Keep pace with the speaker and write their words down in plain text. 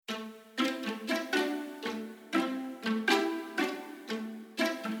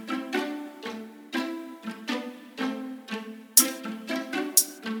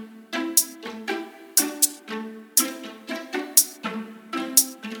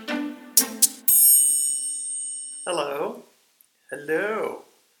Hello, hello,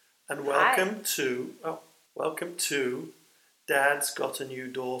 and welcome to Dad's Got a New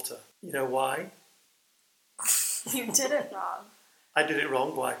Daughter. You know why? You did it wrong. I did it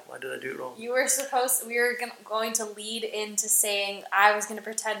wrong. Why? Why did I do it wrong? We were going to lead into saying I was going to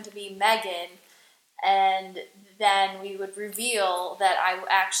pretend to be Megan, and then we would reveal that I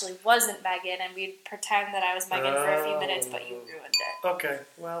actually wasn't Megan, and we'd pretend that I was Megan for a few minutes, but you ruined it. Okay,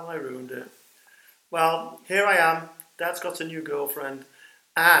 well, I ruined it. Well, here I am. Dad's got a new girlfriend,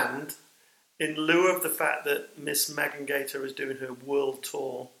 and in lieu of the fact that Miss Megan Gator is doing her world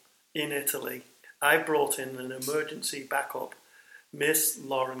tour in Italy, I brought in an emergency backup, Miss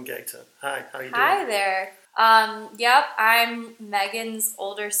Lauren Gator. Hi, how are you doing? Hi there. Yep, I'm Megan's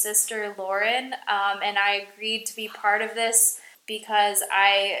older sister, Lauren, and I agreed to be part of this because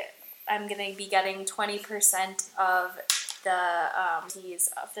I'm going to be getting 20% of the fees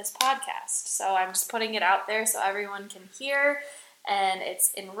of this podcast. So I'm just putting it out there so everyone can hear, and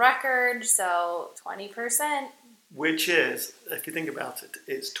it's in record, so 20%. Which is, if you think about it,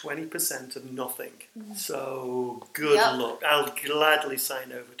 it's 20% of nothing. So good luck. I'll gladly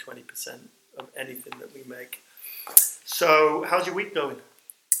sign over 20% of anything that we make. So how's your week going?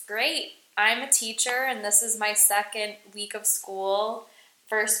 Great. I'm a teacher, and this is my second week of school,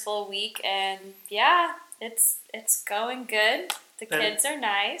 first full week, and yeah, it's going good. The kids are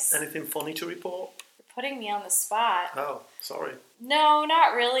nice. Anything funny to report? You're putting me on the spot. Oh, sorry. No,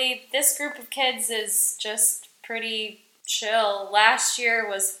 not really. This group of kids is just pretty chill. Last year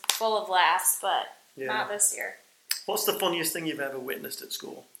was full of laughs, but not this year. What's the funniest thing you've ever witnessed at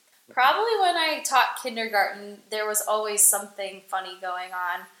school? Probably when I taught kindergarten, there was always something funny going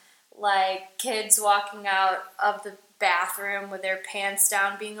on. Like kids walking out of the bathroom with their pants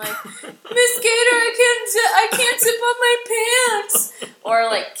down being like, Miss Gator, I can't zip up my pants. Or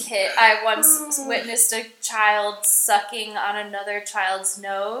like I once witnessed a child sucking on another child's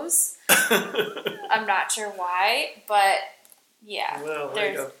nose. I'm not sure why, but yeah. Well,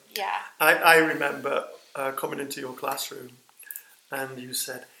 there you go. Yeah. I remember coming into your classroom and you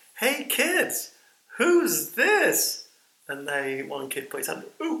said, "Hey kids, who's this?" And one kid put his hand,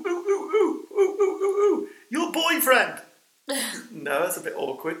 "Ooh, ooh, ooh, ooh, ooh, ooh, ooh, ooh, your boyfriend." No, that's a bit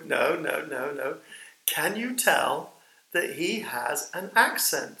awkward. No. Can you tell that he has an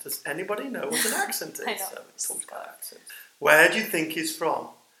accent? Does anybody know what an accent is? I know. Talks about accents. Where do you think he's from?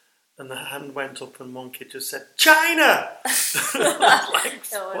 And the hand went up and one kid just said, "China!" Like,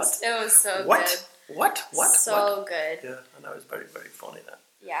 it was so what? good. What? So good. Yeah, I know, it was very, very funny that.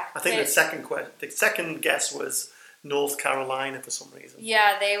 Yeah. I think the second guess was North Carolina for some reason.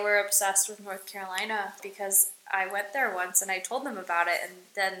 Yeah, they were obsessed with North Carolina because I went there once and I told them about it. And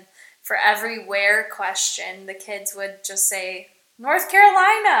then for every where question, the kids would just say, North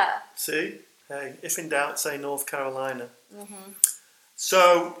Carolina. See? Hey, if in doubt, say North Carolina. Mm-hmm.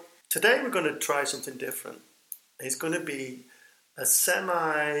 So today we're going to try something different. It's going to be a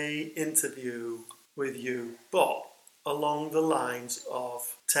semi-interview with you, but along the lines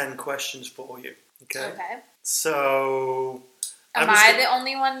of 10 questions for you. Okay. So Am I the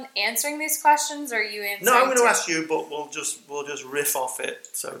only one answering these questions, or are you answering? No, I'm going to ask you, but we'll just riff off it,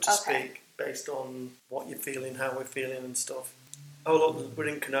 so to speak, based on what you're feeling, how we're feeling, and stuff. Oh look, we're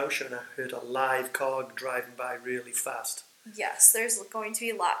in Kenosha, and I heard a live car driving by really fast. Yes, there's going to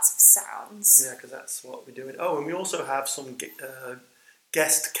be lots of sounds. Yeah, because that's what we're doing. Oh, and we also have some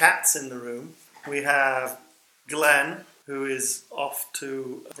guest cats in the room. We have Glenn, who is off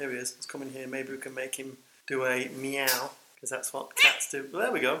to... There he is. He's coming here. Maybe we can make him do a meow, because that's what cats do. Well,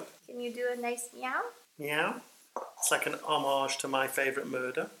 there we go. Can you do a nice meow? Meow. It's like an homage to My Favourite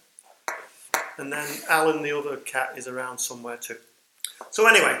Murder. And then Alan, the other cat, is around somewhere too. So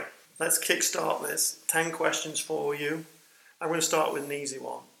anyway, let's kickstart this. 10 questions for you. I'm going to start with an easy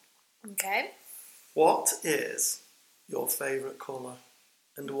one. Okay. What is your favourite colour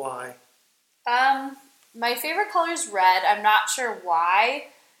and why? My favourite colour is red. I'm not sure why.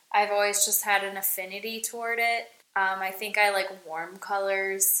 I've always just had an affinity toward it. I think I like warm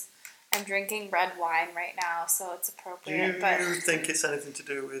colours. I'm drinking red wine right now, so it's appropriate. Do you think it's anything to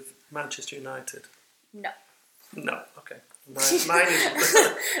do with Manchester United? No. No. Okay. Mine is...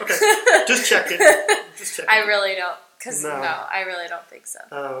 Okay. Just checking. I really don't. I really don't think so.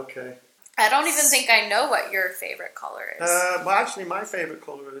 Oh, okay. I don't even think I know what your favourite colour is. Well, actually, my favourite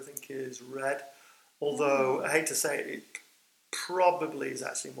colour, I think, is red. Although, I hate to say it probably is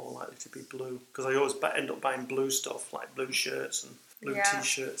actually more likely to be blue. Because I always end up buying blue stuff, like blue shirts and blue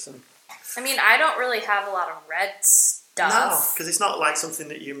T-shirts. And I mean, I don't really have a lot of red stuff. No, because it's not like something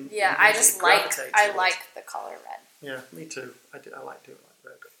that you... Yeah, I just like the colour red. Yeah, me too. I like doing like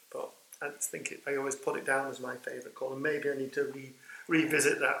red. But I always put it down as my favourite colour. Maybe I need to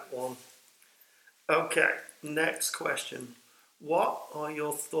revisit that one. Okay, next question. What are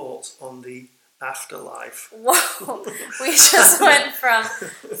your thoughts on the afterlife? Whoa, we just went from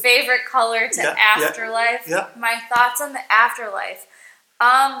favorite color to afterlife. Yeah. My thoughts on the afterlife.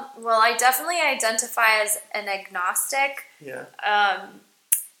 Well, I definitely identify as an agnostic. Yeah.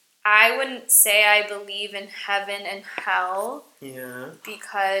 I wouldn't say I believe in heaven and hell. Yeah.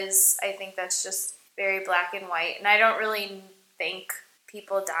 Because I think that's just very black and white. And I don't really think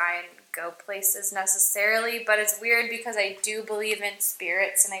people die and go places necessarily. But it's weird because I do believe in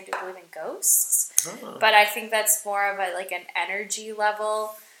spirits and I do believe in ghosts. Oh. But I think that's more of an energy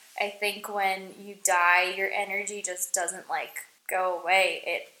level. I think when you die, your energy just doesn't go away.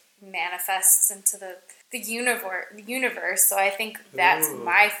 It manifests into the universe. So I think that's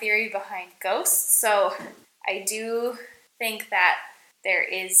my theory behind ghosts. So I do think that there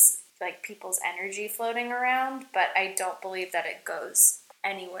is people's energy floating around, but I don't believe that it goes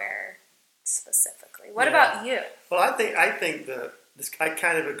anywhere specifically. What about you? Well, I think that I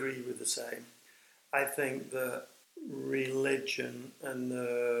kind of agree with the same. I think that religion and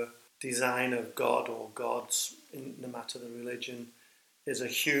the design of God or gods, no matter the religion, is a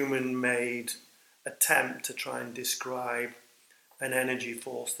human-made attempt to try and describe an energy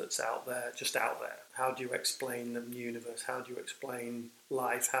force that's out there, just out there. How do you explain the universe? How do you explain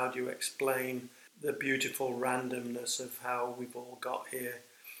life? How do you explain the beautiful randomness of how we've all got here?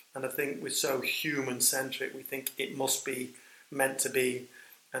 And I think we're so human-centric, we think it must be meant to be,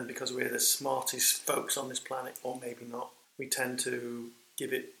 and because we're the smartest folks on this planet, or maybe not, we tend to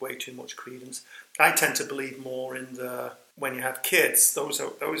give it way too much credence. I tend to believe more in when you have kids, those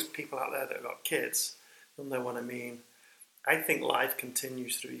people out there that have got kids, they'll know what I mean. I think life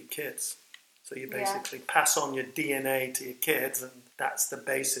continues through your kids. So you basically pass on your DNA to your kids, and that's the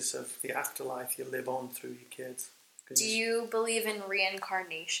basis of the afterlife. You live on through your kids. Do you believe in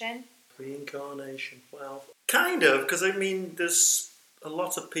reincarnation? Reincarnation, well, kind of, because there's a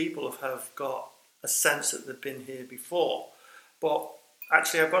lot of people have got a sense that they've been here before. But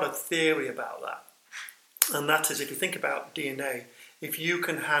actually, I've got a theory about that. And that is, if you think about DNA, if you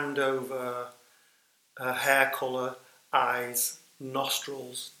can hand over hair colour, eyes,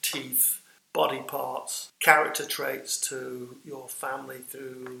 nostrils, teeth, body parts, character traits to your family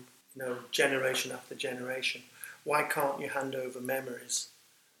through generation after generation, why can't you hand over memories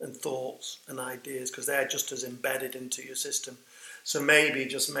and thoughts and ideas? Because they're just as embedded into your system. So maybe,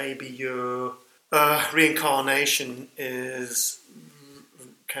 just maybe, your reincarnation is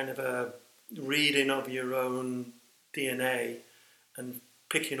kind of a reading of your own DNA and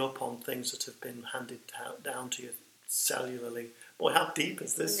picking up on things that have been handed down to you cellularly. Boy, how deep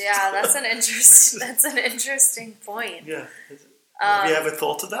is this? Yeah, that's an interesting point. Yeah. Have you ever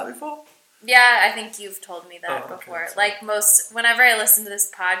thought of that before? Yeah, I think you've told me that before. Okay, whenever I listen to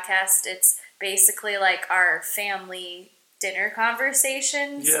this podcast, it's basically our family dinner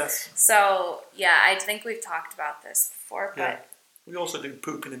conversations. Yes. So, yeah, I think we've talked about this before, but... We also do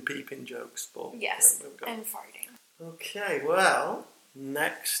pooping and peeping jokes, but... Yes, and farting. Okay, well,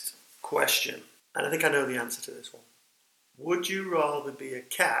 next question. And I think I know the answer to this one. Would you rather be a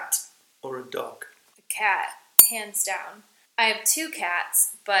cat or a dog? A cat, hands down. I have 2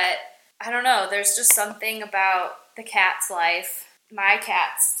 cats, but I don't know. There's just something about the cat's life. My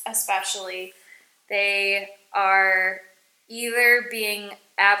cats, especially, they are either being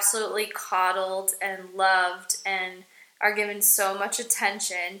absolutely coddled and loved and are given so much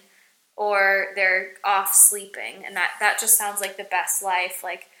attention, or they're off sleeping, and that just sounds like the best life.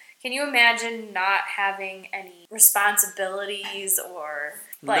 Can you imagine not having any responsibilities or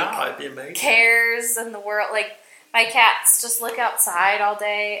it'd be amazing. Cares in the world? My cats just look outside all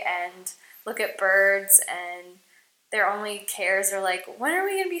day and look at birds, and their only cares are when are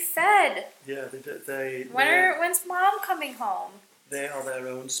we going to be fed? Yeah, when's mom coming home? They are their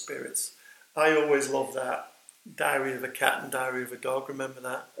own spirits. I always love that. Diary of a Cat and Diary of a Dog, remember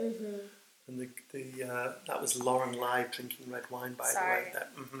that? Mm-hmm. And that was Lauren Live drinking red wine, by the way.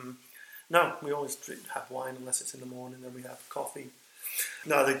 No, we always have wine unless it's in the morning, then we have coffee.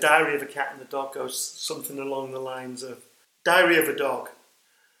 No, the Diary of a Cat and the Dog goes something along the lines of, Diary of a Dog,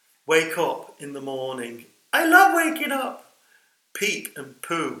 wake up in the morning. I love waking up. Peep and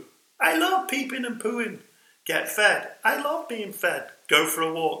poo. I love peeping and pooing. Get fed. I love being fed. Go for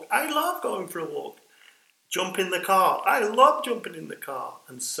a walk. I love going for a walk. Jump in the car. I love jumping in the car.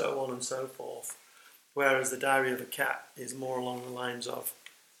 And so on and so forth. Whereas the Diary of a Cat is more along the lines of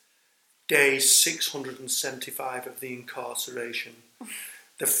day 675 of the incarceration.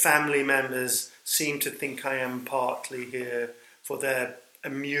 The family members seem to think I am partly here for their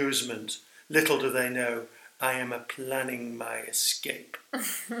amusement. Little do they know, I am planning my escape.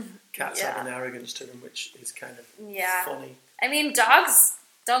 Cats have an arrogance to them, which is kind of funny. I mean, dogs,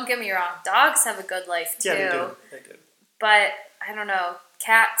 don't get me wrong, dogs have a good life too. Yeah, they do. But, I don't know,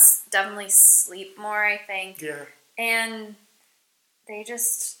 cats definitely sleep more, I think. Yeah. And they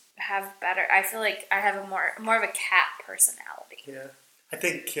just have better, I feel like I have more of a cat personality. Yeah. I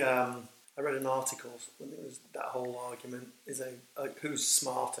think I read an article when it was that whole argument is who's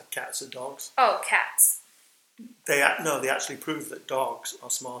smarter, cats or dogs? Oh, cats. They actually prove that dogs are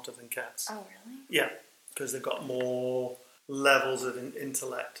smarter than cats. Oh, really? Yeah, because they've got more levels of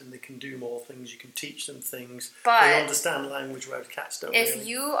intellect and they can do more things. You can teach them things. But they understand language, whereas cats don't. If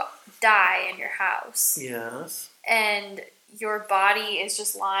you die in your house, yes, and your body is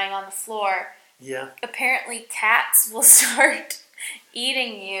just lying on the floor, yeah, apparently cats will start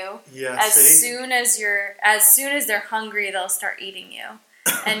eating you. Yeah, as soon as they're hungry, they'll start eating you.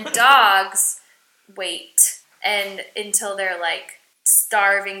 And dogs wait until they're like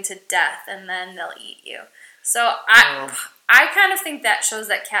starving to death, and then they'll eat you. So I kind of think that shows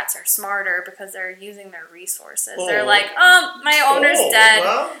that cats are smarter because they're using their resources. They're like, my owner's dead.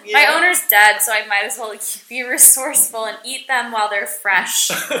 Well, yeah. My owner's dead, so I might as well be resourceful and eat them while they're fresh.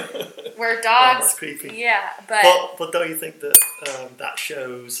 Where dogs, that's creepy. Yeah, but don't you think that that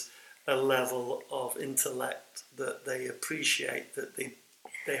shows a level of intellect that they appreciate that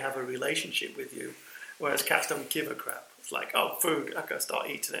they have a relationship with you, whereas cats don't give a crap. It's like, oh, food, I'm going to start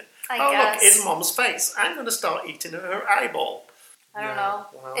eating it. I guess. Look, it's Mom's face. I'm going to start eating her eyeball. I don't know.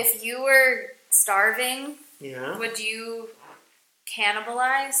 Wow. If you were starving, would you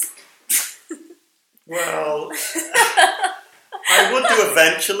cannibalize? Well, I would do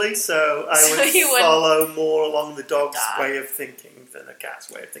eventually, so I would follow more along the dog's way of thinking than a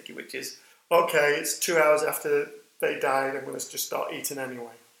cat's way of thinking, which is, okay, it's 2 hours after they died, I'm going to just start eating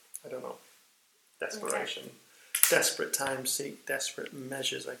anyway. I don't know. Desperation. Okay. Desperate times seek desperate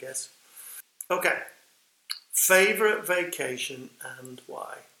measures, I guess. Okay. Favourite vacation and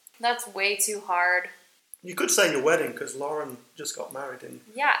why? That's way too hard. You could say your wedding, because Lauren just got married in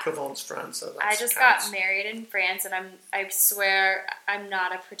Provence, France. So I just got married in France, and I swear I'm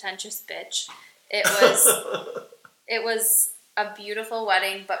not a pretentious bitch. It was a beautiful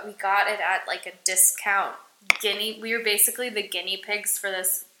wedding, but we got it at like a discount. We were basically the guinea pigs for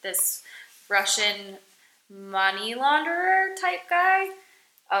this Russian money launderer type guy.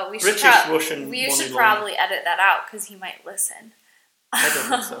 Oh, we should probably edit that out because he might listen. I don't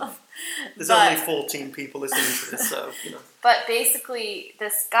think so. There's only 14 people listening to this, so you know. But basically,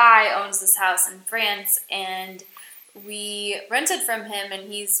 this guy owns this house in France, and we rented from him,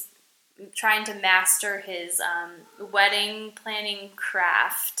 and he's trying to master his wedding planning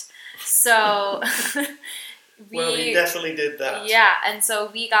craft. So. Well, he definitely did that. Yeah, and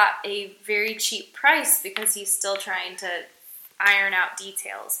so we got a very cheap price because he's still trying to iron out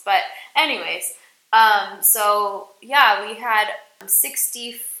details. But anyways, we had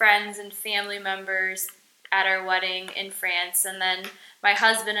 60 friends and family members at our wedding in France, and then my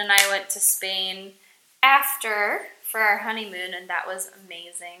husband and I went to Spain after for our honeymoon, and that was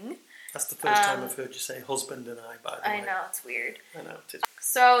amazing. That's the first time I've heard you say husband and I, by the way. I know, it's weird. I know, it is.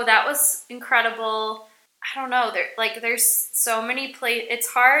 So that was incredible. I don't know, there's so many places. It's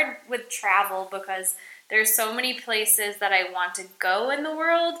hard with travel because there's so many places that I want to go in the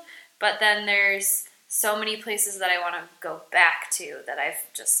world, but then there's so many places that I want to go back to that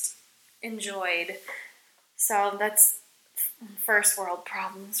I've just enjoyed. So that's first world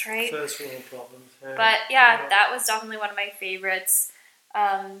problems, right? First world problems. Yeah. But that was definitely one of my favorites.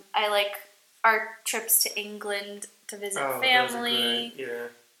 I like our trips to England to visit family. Yeah.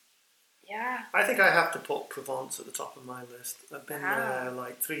 I think I have to put Provence at the top of my list. I've been there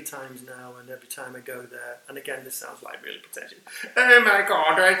like 3 times now, and every time I go there, and again, this sounds like really pretentious. Oh my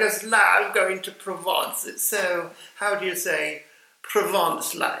God, I just love going to Provence. It's so, how do you say,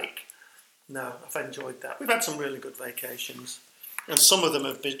 Provence-like? No, I've enjoyed that. We've had some really good vacations, and some of them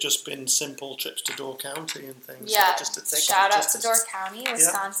have just been simple trips to Door County and things. Yeah, so shout out to Door County,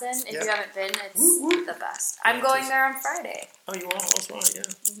 Wisconsin. If you haven't been, it's the best. I'm going there on Friday. Oh, you are? That's right, yeah.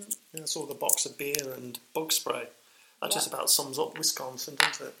 Mm-hmm. Yeah, I saw the box of beer and bug spray. That just about sums up Wisconsin,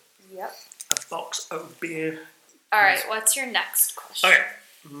 doesn't it? Yep. A box of beer. All right, what's your next question? Okay,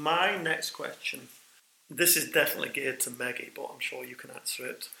 my next question. This is definitely geared to Meggie, but I'm sure you can answer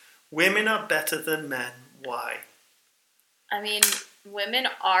it. Women are better than men. Why? I mean, women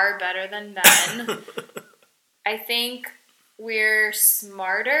are better than men. I think we're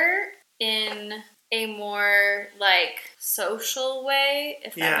smarter in a more, social way,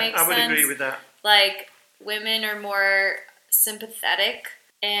 if that makes sense. Yeah, I would agree with that. Women are more sympathetic,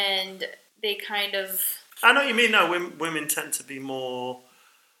 and they kind of... I know what you mean. No, women tend to be more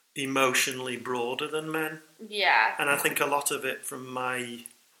emotionally broader than men. Yeah. And I think a lot of it, from my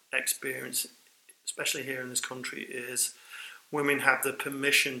experience, especially here in this country, is women have the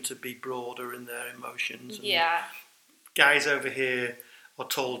permission to be broader in their emotions. And yeah. Guys over here are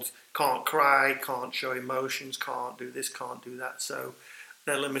told can't cry, can't show emotions, can't do this, can't do that. So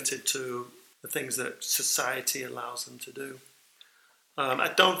they're limited to the things that society allows them to do.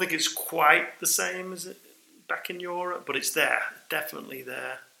 I don't think it's quite the same as it back in Europe, but it's there, definitely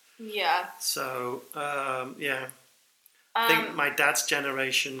there. Yeah. So, yeah. I think my dad's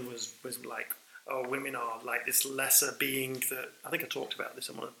generation was like, oh, women are like this lesser being that, I think I talked about this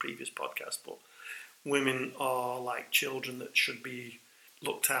on one of the previous podcasts, but women are like children that should be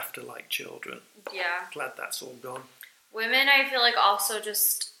looked after like children. Yeah. Glad that's all gone. Women, I feel like, also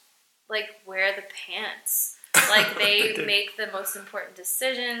just, like, wear the pants. Like, they make the most important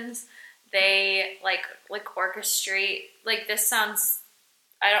decisions. They, like orchestrate. Like, this sounds...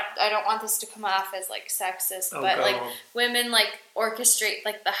 I don't want this to come off as, like, sexist, but, like, women, like, orchestrate,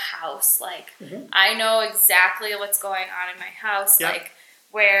 like, the house. Like, I know exactly what's going on in my house, like,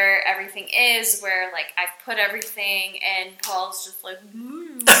 where everything is, where, like, I've put everything, and Paul's just like,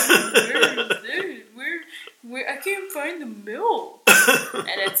 where, I can't find the milk.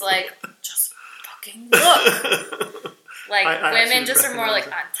 And it's like, just fucking look. Like, women just are more, like,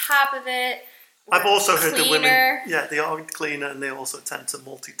 on top of it. I've also heard that women, they are cleaner and they also tend to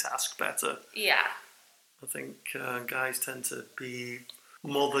multitask better. Yeah. I think guys tend to be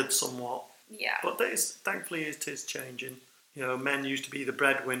mothered somewhat. Yeah. But thankfully it is changing. You know, men used to be the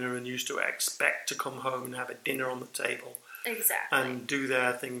breadwinner and used to expect to come home and have a dinner on the table. Exactly. And do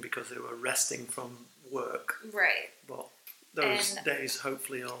their thing because they were resting from work. Right. But those days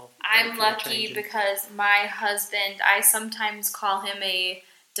hopefully are... I'm lucky changing. Because my husband, I sometimes call him a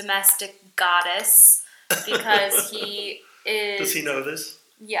domestic goddess because he is... Does he know this?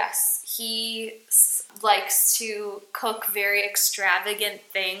 Yes. He likes to cook very extravagant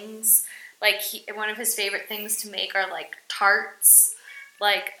things. Like, one of his favorite things to make are, like, tarts.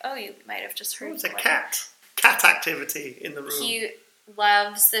 Like, oh, you might have just heard... It's a cat activity in the room. He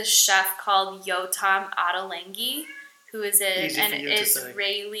loves this chef called Yotam Ottolenghi, who is a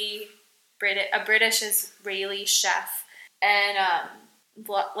British Israeli chef. And,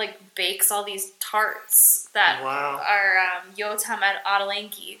 like, bakes all these tarts that are Yotam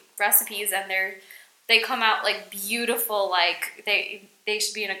Ottolenghi recipes, and they come out, like, beautiful, like, they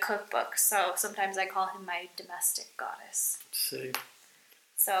should be in a cookbook. So sometimes I call him my domestic goddess. See.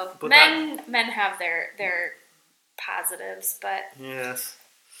 So men have their positives, but yes.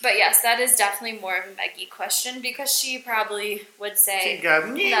 But yes, that is definitely more of a Meggie question because she probably would say she'd go,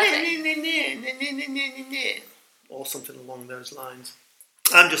 nothing. Or something along those lines.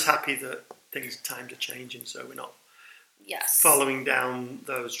 I'm just happy that times are changing, so we're not following down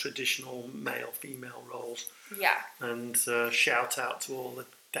those traditional male-female roles. Yeah. And shout out to all the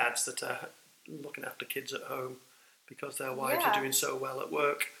dads that are looking after kids at home because their wives are doing so well at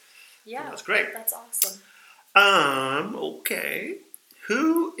work. Yeah. And that's great. That's awesome. Okay.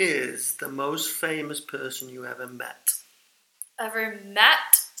 Who is the most famous person you ever met? Ever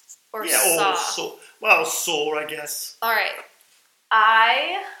met or saw? Saw, I guess. All right.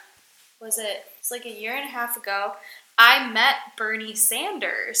 It's like a year and a half ago, I met Bernie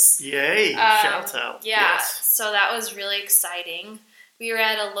Sanders. Yay, shout out. Yeah, yes. So that was really exciting. We were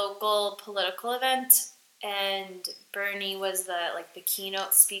at a local political event, and Bernie was the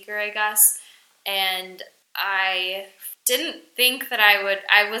keynote speaker, I guess, and I didn't think that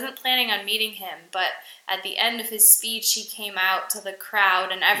I wasn't planning on meeting him, but at the end of his speech, he came out to the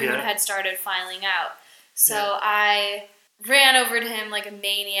crowd, and everyone had started filing out. So I ran over to him like a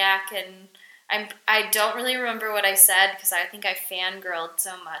maniac, and I don't really remember what I said because I think I fangirled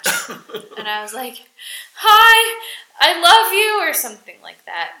so much. And I was like, "Hi, I love you," or something like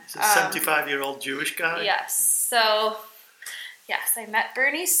that. He's a 75-year-old Jewish guy? Yes. So, yes, I met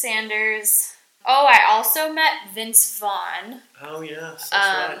Bernie Sanders. Oh, I also met Vince Vaughn. Oh, yes,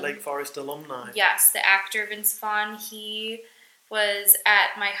 that's right. Lake Forest alumni. Yes, the actor Vince Vaughn. He was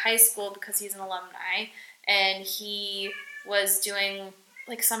at my high school because he's an alumni, and he was doing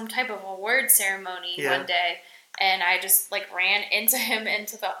like some type of award ceremony one day, and I just like ran into him in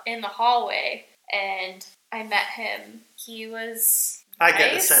the hallway, and I met him. He was I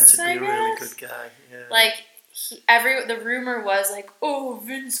get the sense he'd be a really good guy. Yeah. Like the rumor was like, oh,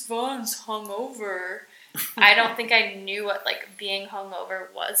 Vince Vaughn's hungover. I don't think I knew what like being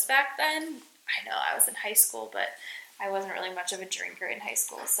hungover was back then. I know I was in high school, but I wasn't really much of a drinker in high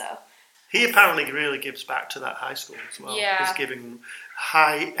school, so. He apparently really gives back to that high school as well. Yeah. He's giving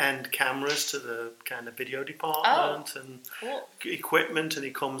high-end cameras to the kind of video department and Cool. equipment, and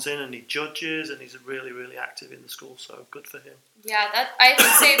he comes in and he judges, and he's really, really active in the school, so good for him. Yeah, I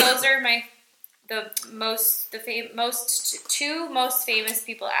would say those are two most famous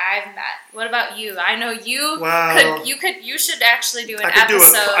people I've met. What about you? I know you you should actually do an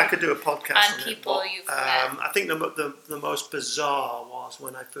episode. I could do a podcast on people you've met. I think the most bizarre was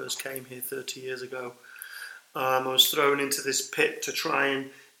when I first came here 30 years ago. I was thrown into this pit to try and,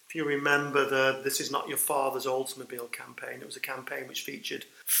 if you remember the This Is Not Your Father's Oldsmobile campaign, it was a campaign which featured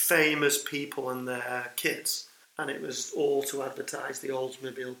famous people and their kids, and it was all to advertise the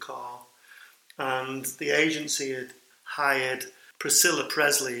Oldsmobile car. And the agency had hired Priscilla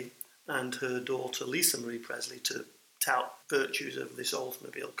Presley and her daughter Lisa Marie Presley to tout virtues of this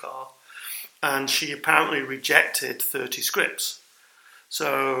Oldsmobile car. And she apparently rejected 30 scripts.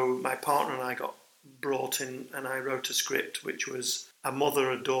 So my partner and I got brought in, and I wrote a script which was a mother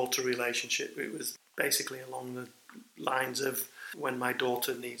and daughter relationship. It was basically along the lines of, when my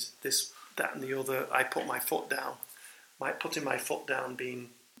daughter needs this, that and the other, I put my foot down. Putting my foot down being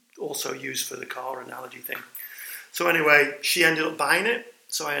also used for the car analogy thing. So anyway, she ended up buying it,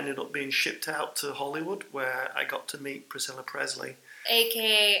 so I ended up being shipped out to Hollywood, where I got to meet Priscilla Presley,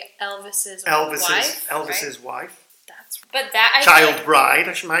 aka Elvis's wife. Elvis's wife. Child bride,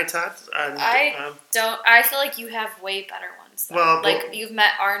 I might add. And, I feel like you have way better ones. Though. Well, you've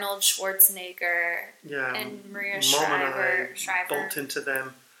met Arnold Schwarzenegger. Yeah, and Maria Mom and I Shriver. bumped into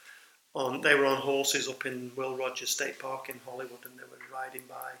them. They were on horses up in Will Rogers State Park in Hollywood, and they were riding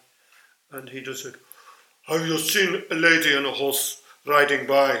by. And he just said, "Have you seen a lady on a horse riding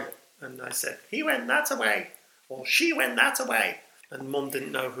by?" And I said, "He went that way," or "She went that way." And Mum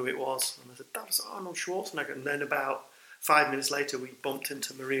didn't know who it was. And I said, "That was Arnold Schwarzenegger." And then about 5 minutes later, we bumped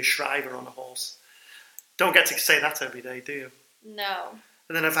into Maria Shriver on a horse. Don't get to say that every day, do you? No.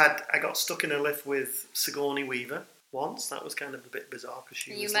 And then I got stuck in a lift with Sigourney Weaver once. That was kind of a bit bizarre because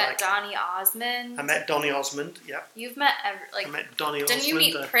she was You met Donny Osmond. I met Donny Osmond. Yeah. You've met I met Donny Osmond. Didn't you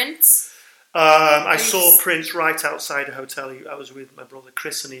meet Prince? I saw Prince right outside a hotel. I was with my brother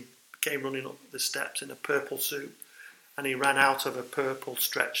Chris, and he came running up the steps in a purple suit, and he ran out of a purple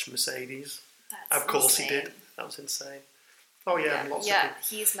stretch Mercedes. That's of course insane. he did. That was insane. Oh yeah, lots of people.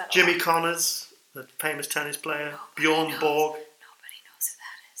 He's met Jimmy Connors, the famous tennis player. Bjorn Borg. Nobody knows who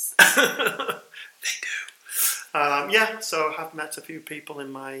that is. They do. So I've met a few people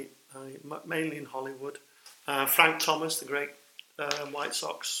in mainly in Hollywood. Frank Thomas, the great White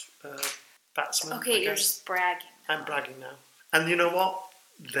Sox batsman. Okay, you're just bragging. I'm bragging now. And you know what?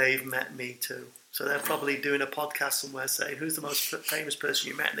 They've met me too. So they're probably doing a podcast somewhere saying, "Who's the most famous person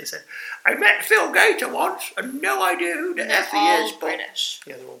you met?" And they said, "I met Phil Gator once, and no idea who the F he is." But British.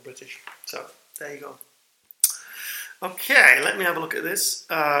 Yeah, they're all British. So there you go. Okay, let me have a look at this.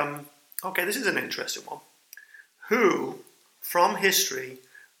 Okay, this is an interesting one. Who from history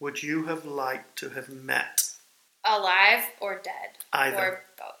would you have liked to have met? Alive or dead? Either. Or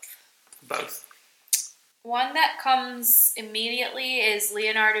both? Both. One that comes immediately is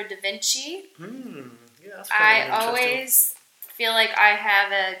Leonardo da Vinci. Yeah, that's I always feel like I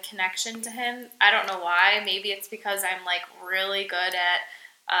have a connection to him. I don't know why. Maybe it's because I'm really good at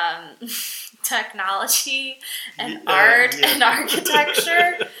technology and art and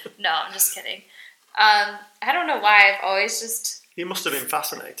architecture. No, I'm just kidding. I don't know why. I've always just... He must have been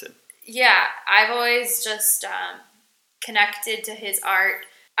fascinating. Yeah, I've always just connected to his art.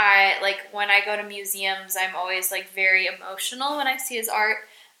 When I go to museums, I'm always very emotional when I see his art.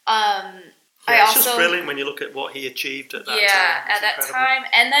 It's just brilliant when you look at what he achieved at that time. Yeah, at that time.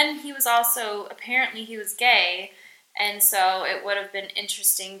 And then he was also, apparently he was gay, and so it would have been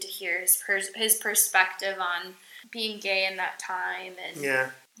interesting to hear his perspective on being gay in that time. And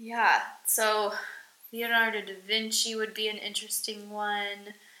yeah, so Leonardo da Vinci would be an interesting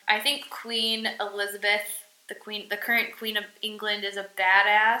one. I think Queen Elizabeth, the current Queen of England, is a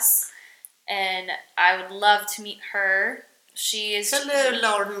badass, and I would love to meet her. She is... Hello,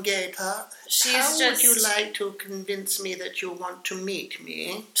 Lauren Gator. How would you like to convince me that you want to meet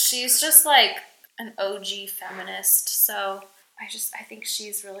me? She's just an OG feminist, so I think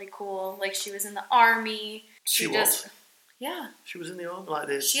she's really cool. She was in the army. She was? Yeah. She was in the army like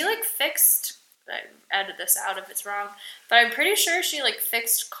this? She fixed... edit this out if it's wrong, but I'm pretty sure she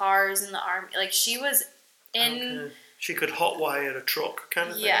fixed cars in the army. She was in... Okay. She could hotwire a truck kind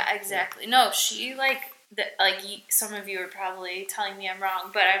of thing? Yeah, exactly. No, she some of you are probably telling me I'm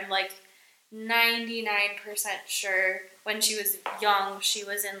wrong, but I'm 99% sure when she was young she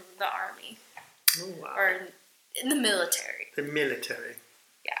was in the army. Oh, wow. Or in the military. The military.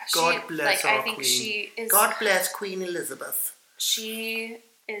 Yeah, God bless our I think Queen. she is. God bless Queen Elizabeth. She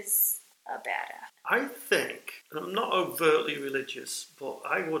is a badass. I think, and I'm not overtly religious, but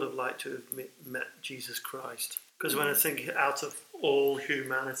I would have liked to have met Jesus Christ. Because when I think out of all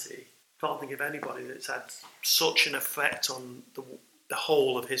humanity, I can't think of anybody that's had such an effect on the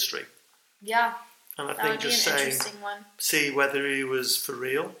whole of history. Yeah, And I that think would be just an saying, interesting one. see whether he was for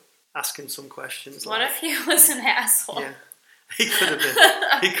real, asking some questions. What like, if he was an asshole? Yeah, he could have been.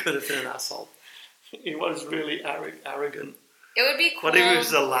 He could have been an asshole. He was really arrogant. It would be cool. But he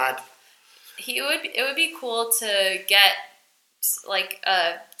was a lad. It would be cool to get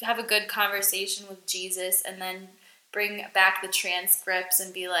have a good conversation with Jesus, and then bring back the transcripts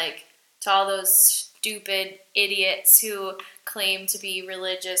and be like, to all those stupid idiots who claim to be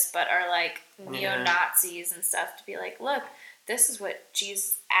religious but are like neo-Nazis and stuff, to be like, look, this is what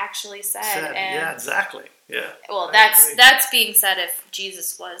Jesus actually said. And, yeah, exactly. Yeah. Well, I agree. that's being said if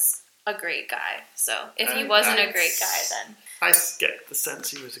Jesus was a great guy. So if he wasn't a great guy, then I get the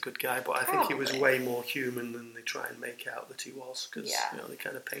sense he was a good guy, but I think he was Probably. way more human than they try and make out that he was. Because they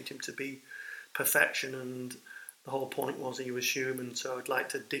kind of paint him to be perfection, and the whole point was he was human. So I'd like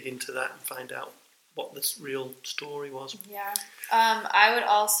to dig into that and find out what this real story was. yeah. I would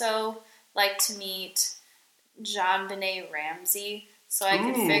also like to meet Jean Benet Ramsey, so I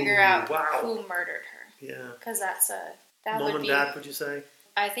could figure out who murdered her. Yeah. Because that Mom would and be. Dad, would you say?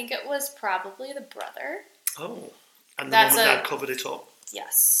 I think it was probably the brother. Oh. And the That's Mom and Dad covered it up.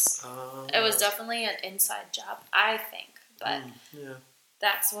 Yes. It was definitely an inside job, I think. But yeah.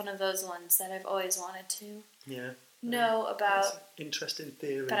 that's one of those ones that I've always wanted to That's know about. an interesting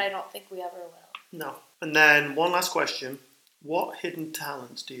theory. But I don't think we ever will. No. And then one last question. What hidden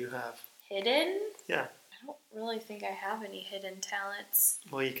talents do you have? Hidden? Yeah. I don't really think I have any hidden talents.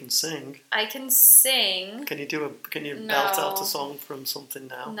 Well, you can sing. I can sing. Can you No. belt out a song from something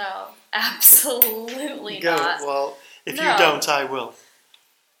now? No, absolutely Go. not. Well, if No. you don't, I will.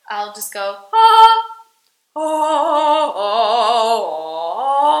 I'll just go, ah, oh,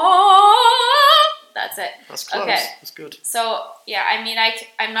 oh. That's it. That's close. Okay. That's good. So, yeah, I mean,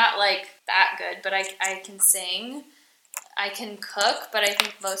 I'm not, like, that good, but I can sing. I can cook, but I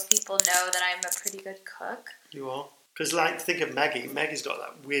think most people know that I'm a pretty good cook. You are. Because, like, think of Maggie. Maggie's got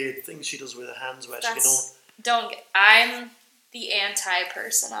that weird thing she does with her hands where she can I'm the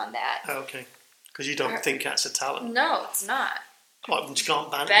anti-person on that. Oh, okay. Because you don't think that's a talent. No, it's not. What, you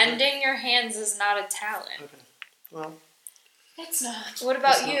can't bend Bending your hands is not a talent. Okay. Well, It's not. What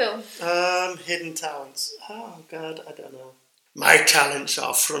about you? hidden talents. Oh, God, I don't know. My talents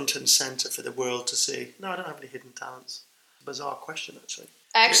are front and centre for the world to see. No, I don't have any hidden talents. Bizarre question, actually.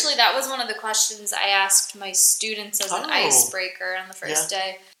 Actually, that was one of the questions I asked my students as an icebreaker on the first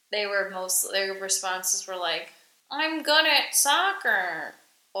day. Their responses were like, I'm good at soccer,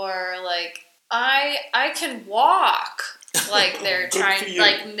 or like, I can walk. Like they're trying,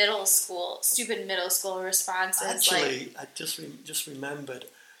 like stupid middle school responses. Actually, I just remembered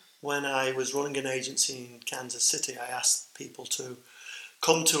when I was running an agency in Kansas City, I asked people to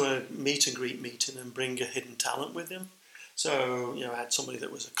come to a meet and greet meeting and bring a hidden talent with them. So, I had somebody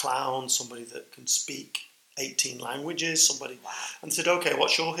that was a clown, somebody that can speak 18 languages, and said, okay,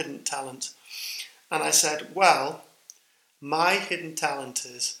 what's your hidden talent? And I said, well, my hidden talent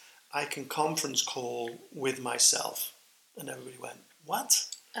is I can conference call with myself. And everybody went, what?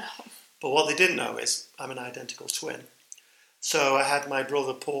 Oh. But what they didn't know is I'm an identical twin. So I had my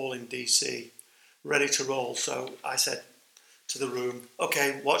brother Paul in DC ready to roll. So I said to the room,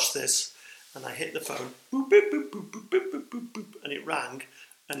 okay, watch this. And I hit the phone, boop, boop, boop, boop, boop, boop, boop, boop, boop, and it rang.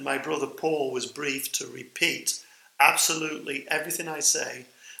 And my brother Paul was briefed to repeat absolutely everything I say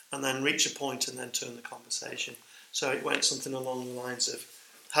and then reach a point and then turn the conversation. So it went something along the lines of,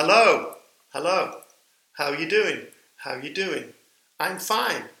 hello, how are you doing? How are you doing? I'm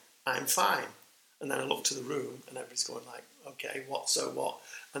fine. And then I looked to the room and everybody's going like, okay, what?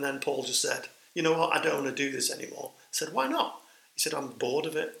 And then Paul just said, you know what, I don't want to do this anymore. I said, why not? He said, I'm bored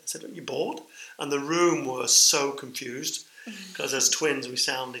of it. I said, are you bored? And the room was so confused because as twins we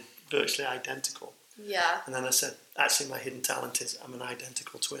sounded virtually identical. Yeah. And then I said, actually my hidden talent is I'm an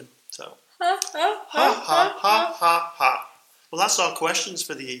identical twin. So, Ha, ha, ha, ha, ha. Well, that's our questions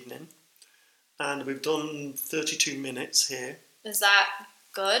for the evening. And we've done 32 minutes here. Is that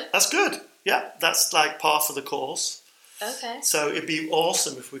good? That's good. Yeah, that's like par for the course. Okay. So it'd be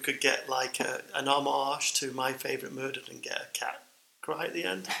awesome if we could get like an homage to My Favourite Murder and get a cat cry at the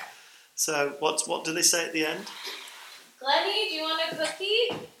end. So what do they say at the end? Glennie, do you want a cookie?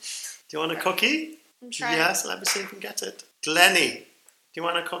 Do you want a cookie? I'm trying. Yes, let me see if I can get it. Glennie, do you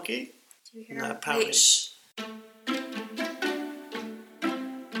want a cookie? Do you hear No, him? apparently. Wait, shh.